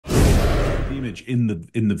the image in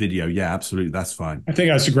the video. Yeah, absolutely. That's fine. I think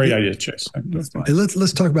that's a great idea, Chase. That's fine. And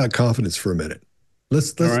let's talk about confidence for a minute.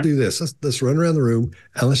 Let's right. do this. Let's run around the room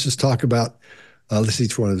and let's just talk about. Let's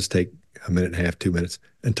each one of us take a minute and a half, 2 minutes,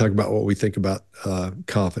 and talk about what we think about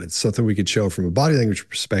confidence. Something we could show from a body language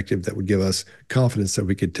perspective that would give us confidence that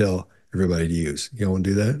we could tell everybody to use. You all want to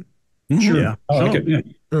do that? Sure. Yeah. Yeah.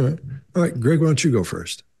 All right, Greg, why don't you go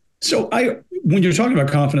first? So when you're talking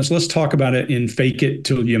about confidence, let's talk about it in fake it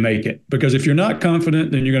till you make it. Because if you're not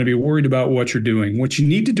confident, then you're going to be worried about what you're doing. What you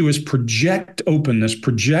need to do is project openness,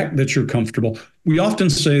 project that you're comfortable. We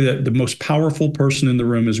often say that the most powerful person in the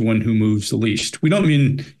room is one who moves the least. We don't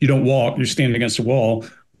mean you don't walk, you're standing against a wall.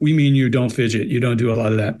 We mean you don't fidget, you don't do a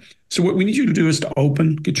lot of that. So what we need you to do is to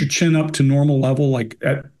open, get your chin up to normal level, like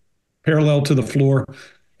at parallel to the floor.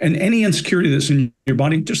 And any insecurity that's in your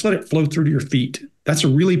body, just let it flow through to your feet. That's a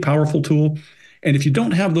really powerful tool. And if you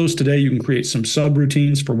don't have those today, you can create some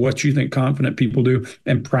subroutines for what you think confident people do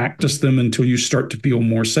and practice them until you start to feel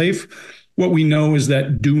more safe. What we know is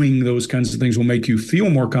that doing those kinds of things will make you feel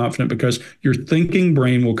more confident because your thinking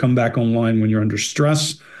brain will come back online when you're under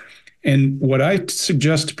stress. And what I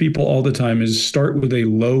suggest to people all the time is start with a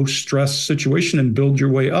low stress situation and build your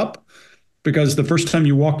way up. Because the first time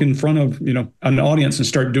you walk in front of, an audience and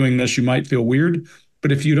start doing this, you might feel weird.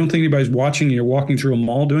 But if you don't think anybody's watching and you're walking through a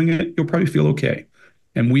mall doing it, you'll probably feel okay.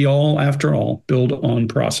 And we all, after all, build on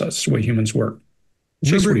process, the way humans work.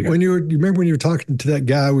 Remember when you were talking to that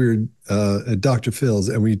guy, we were at Dr. Phil's,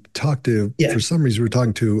 and we talked to, for some reason, we were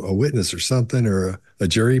talking to a witness or something, or a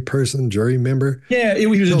jury member. Yeah, he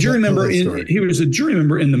was a jury member. He was a jury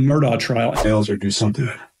member in the Murdaugh trial. Fails or do something.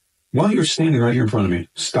 While you're standing right here in front of me,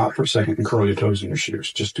 stop for a second and curl your toes in your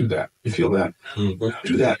shoes. Just do that. You feel that?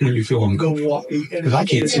 Do that when you feel them. Go walk. Because I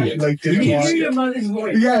can't see it.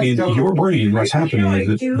 In your brain, what's happening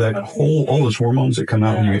is that all those hormones that come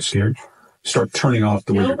out when you get scared start turning off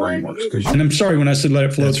the way your brain works. And I'm sorry when I said let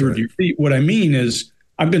it flow through your feet. What I mean is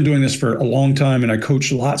I've been doing this for a long time, and I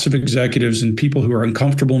coach lots of executives and people who are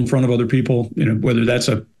uncomfortable in front of other people, whether that's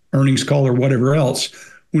a earnings call or whatever else.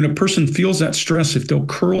 When a person feels that stress, if they'll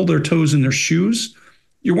curl their toes in their shoes,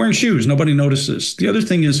 you're wearing shoes. Nobody notices. The other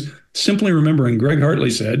thing is simply remembering Greg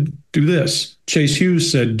Hartley said, do this. Chase Hughes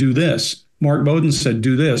said, do this. Mark Bowden said,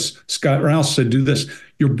 do this. Scott Rouse said, do this.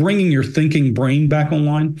 You're bringing your thinking brain back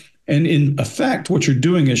online. And in effect, what you're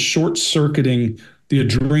doing is short-circuiting the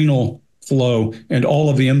adrenal flow and all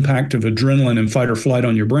of the impact of adrenaline and fight or flight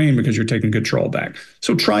on your brain because you're taking control back.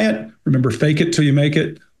 So try it. Remember, fake it till you make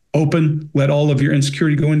it. Open, let all of your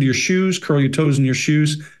insecurity go into your shoes, curl your toes in your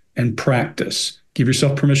shoes, and practice. Give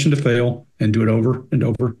yourself permission to fail and do it over and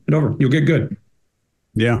over and over. You'll get good.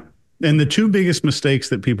 Yeah. And the two biggest mistakes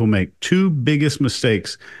that people make,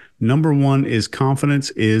 number one is confidence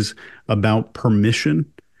is about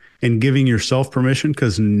permission and giving yourself permission,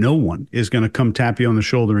 because no one is going to come tap you on the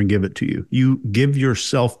shoulder and give it to you. You give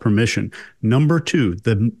yourself permission. Number two,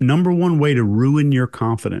 the number one way to ruin your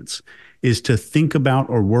confidence is to think about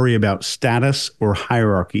or worry about status or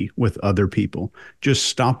hierarchy with other people. Just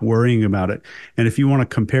stop worrying about it. And if you want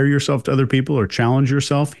to compare yourself to other people or challenge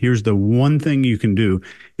yourself, here's the one thing you can do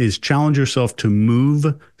is challenge yourself to move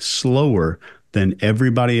slower than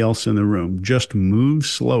everybody else in the room. Just move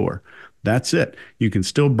slower. That's it. You can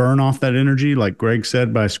still burn off that energy, like Greg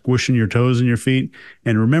said, by squishing your toes in your feet.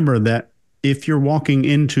 And remember that if you're walking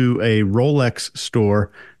into a Rolex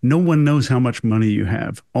store, no one knows how much money you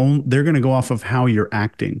have. They're going to go off of how you're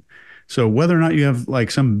acting. So whether or not you have like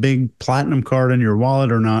some big platinum card in your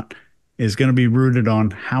wallet or not is going to be rooted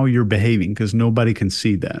on how you're behaving, because nobody can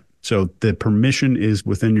see that. So the permission is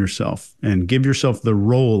within yourself, and give yourself the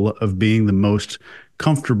role of being the most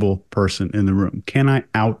comfortable person in the room. Can I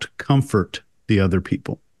out comfort the other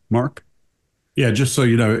people? Mark? Yeah, just so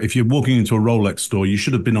you know, if you're walking into a Rolex store, you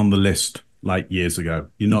should have been on the list like years ago.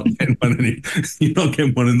 You're not getting one you're not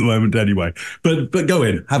getting one in the moment anyway. But go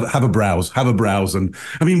in, have a browse, and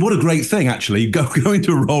I mean, what a great thing actually. Go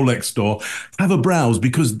into a Rolex store, have a browse,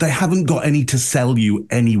 because they haven't got any to sell you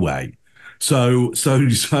anyway. So,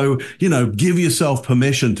 give yourself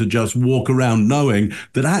permission to just walk around knowing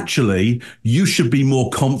that actually you should be more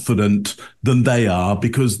confident than they are,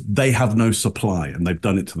 because they have no supply and they've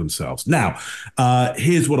done it to themselves. Now,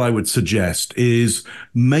 here's what I would suggest is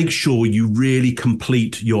make sure you really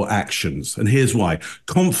complete your actions. And here's why.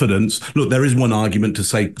 Confidence, look, there is one argument to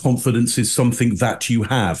say confidence is something that you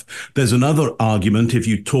have. There's another argument if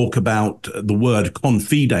you talk about the word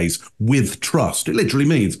confides, with trust. It literally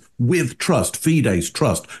means with trust, fides,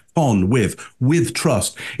 trust, with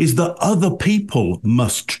trust, is that other people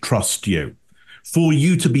must trust you. for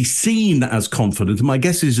you to be seen as confident. And my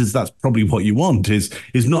guess is that's probably what you want is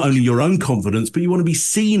not only your own confidence, but you want to be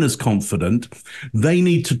seen as confident. They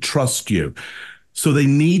need to trust you. So they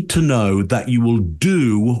need to know that you will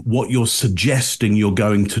do what you're suggesting you're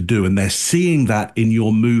going to do. And they're seeing that in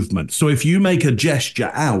your movement. So if you make a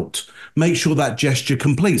gesture out, make sure that gesture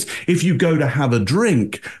completes. If you go to have a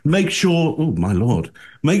drink, make sure, oh my Lord,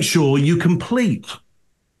 make sure you complete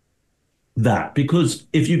that. Because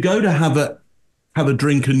if you go to have a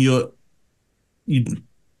drink and you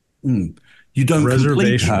don't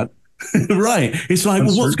complete that, right. It's like,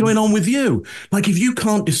 well, what's going on with you? Like, if you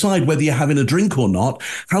can't decide whether you're having a drink or not,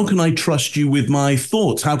 how can I trust you with my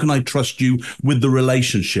thoughts? How can I trust you with the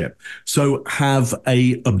relationship? So have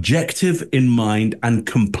a objective in mind and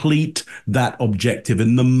complete that objective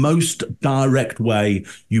in the most direct way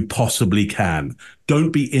you possibly can. Don't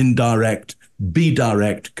be indirect. Be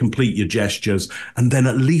direct, complete your gestures, and then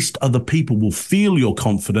at least other people will feel you're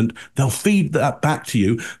confident. They'll feed that back to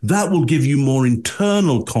you. That will give you more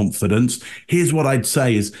internal confidence. Here's what I'd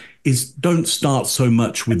say is don't start so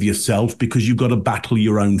much with yourself because you've got to battle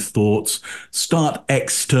your own thoughts. Start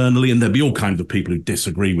externally, and there'll be all kinds of people who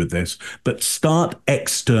disagree with this, but start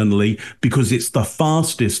externally because it's the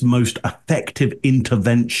fastest, most effective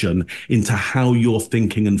intervention into how you're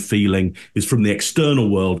thinking and feeling is from the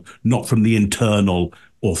external world, not from the internal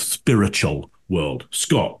or spiritual world.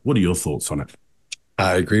 Scott, what are your thoughts on it?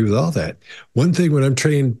 I agree with all that. One thing when I'm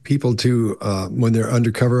training people to, when they're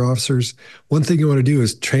undercover officers, one thing you want to do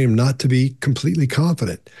is train them not to be completely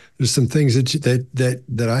confident. There's some things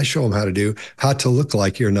that I show them how to do, how to look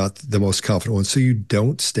like you're not the most confident one, so you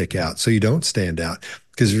don't stick out, so you don't stand out.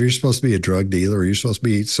 Because if you're supposed to be a drug dealer or you're supposed to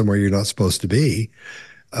be somewhere you're not supposed to be,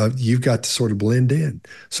 you've got to sort of blend in.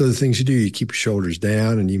 So the things you do, you keep your shoulders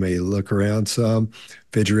down and you may look around some,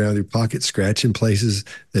 fidget around your pocket, scratch in places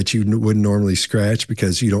that you wouldn't normally scratch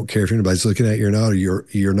because you don't care if anybody's looking at you or not, or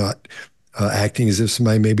you're not acting as if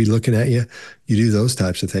somebody may be looking at you. You do those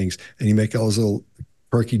types of things and you make all those little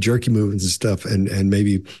quirky, jerky movements and stuff and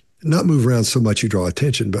maybe not move around so much you draw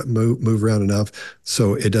attention, but move around enough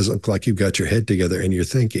so it doesn't look like you've got your head together and you're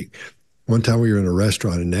thinking. One time we were in a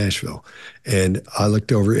restaurant in Nashville and I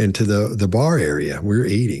looked over into the bar area. We were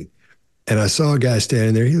eating and I saw a guy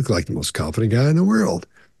standing there. He looked like the most confident guy in the world.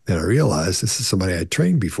 And I realized this is somebody I'd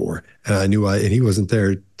trained before. And I knew and he wasn't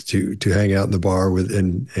there to hang out in the bar with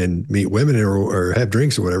and meet women or have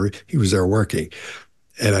drinks or whatever. He was there working.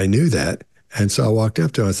 And I knew that. And so I walked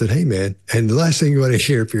up to him. I said, "Hey, man." And the last thing you want to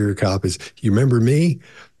hear if you're a cop is, "You remember me?"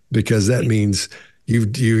 Because that means you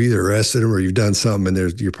either arrested him or you've done something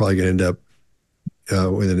and you're probably going to end up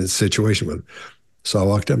in a situation with him. So I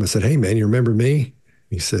walked up and I said, "Hey, man, you remember me?"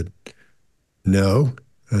 He said, "No."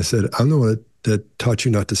 And I said, "I'm the one that taught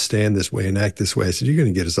you not to stand this way and act this way." I said, "You're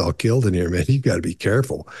going to get us all killed in here, man. You've got to be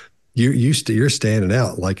careful. You're standing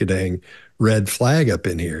out like a dang red flag up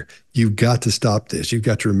in here. You've got to stop this. You've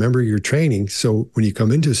got to remember your training. So when you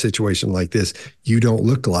come into a situation like this, you don't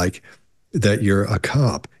look like that you're a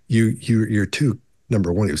cop. You're too,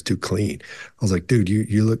 number one, he was too clean." I was like, "Dude,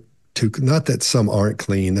 you look too," not that some aren't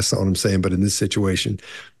clean. That's not what I'm saying. But in this situation,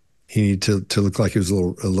 he needed to look like he was a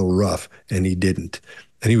little rough, and he didn't.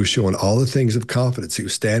 And he was showing all the things of confidence. He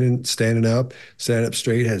was standing up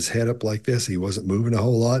straight, had his head up like this. He wasn't moving a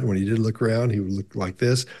whole lot. And when he did look around, he would look like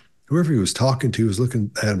this. Whoever he was talking to was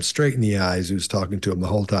looking at him straight in the eyes. He was talking to him the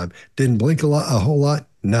whole time. Didn't blink a whole lot,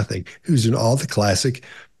 nothing. He was doing all the classic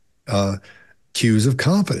cues of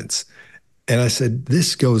confidence. And I said,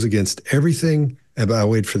 this goes against everything. But I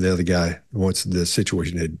waited for the other guy. Once the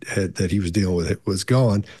situation that he was dealing with was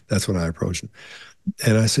gone, that's when I approached him.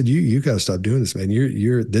 And I said, you got to stop doing this, man.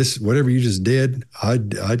 You're this, whatever you just did,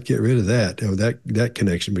 I'd get rid of that, that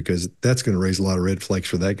connection, because that's going to raise a lot of red flags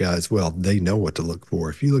for that guy as well. They know what to look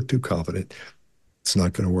for. If you look too confident, it's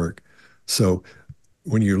not going to work. So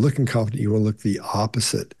when you're looking confident, you want to look the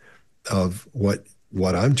opposite of what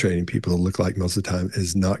I'm training people to look like most of the time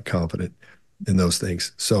is not confident in those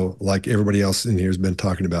things. So like everybody else in here has been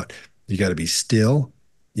talking about, you got to be still.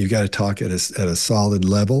 You got to talk at a solid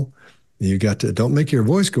level. You got to, don't make your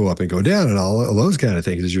voice go up and go down and all those kind of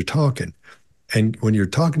things as you're talking. And when you're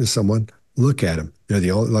talking to someone, look at them. They're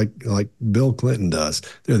the only, like Bill Clinton does.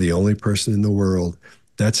 They're the only person in the world.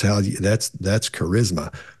 That's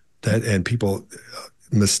charisma. And people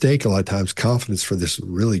mistake a lot of times confidence for this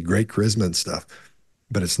really great charisma and stuff.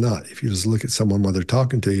 But it's not. If you just look at someone while they're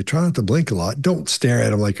talking to you, try not to blink a lot. Don't stare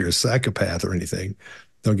at them like you're a psychopath or anything.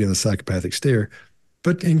 Don't give them a psychopathic stare.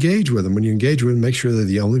 But engage with them. When you engage with them, make sure they're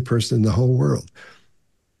the only person in the whole world.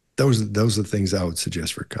 Those are the things I would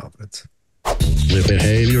suggest for confidence. The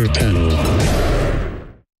Behavior Panel.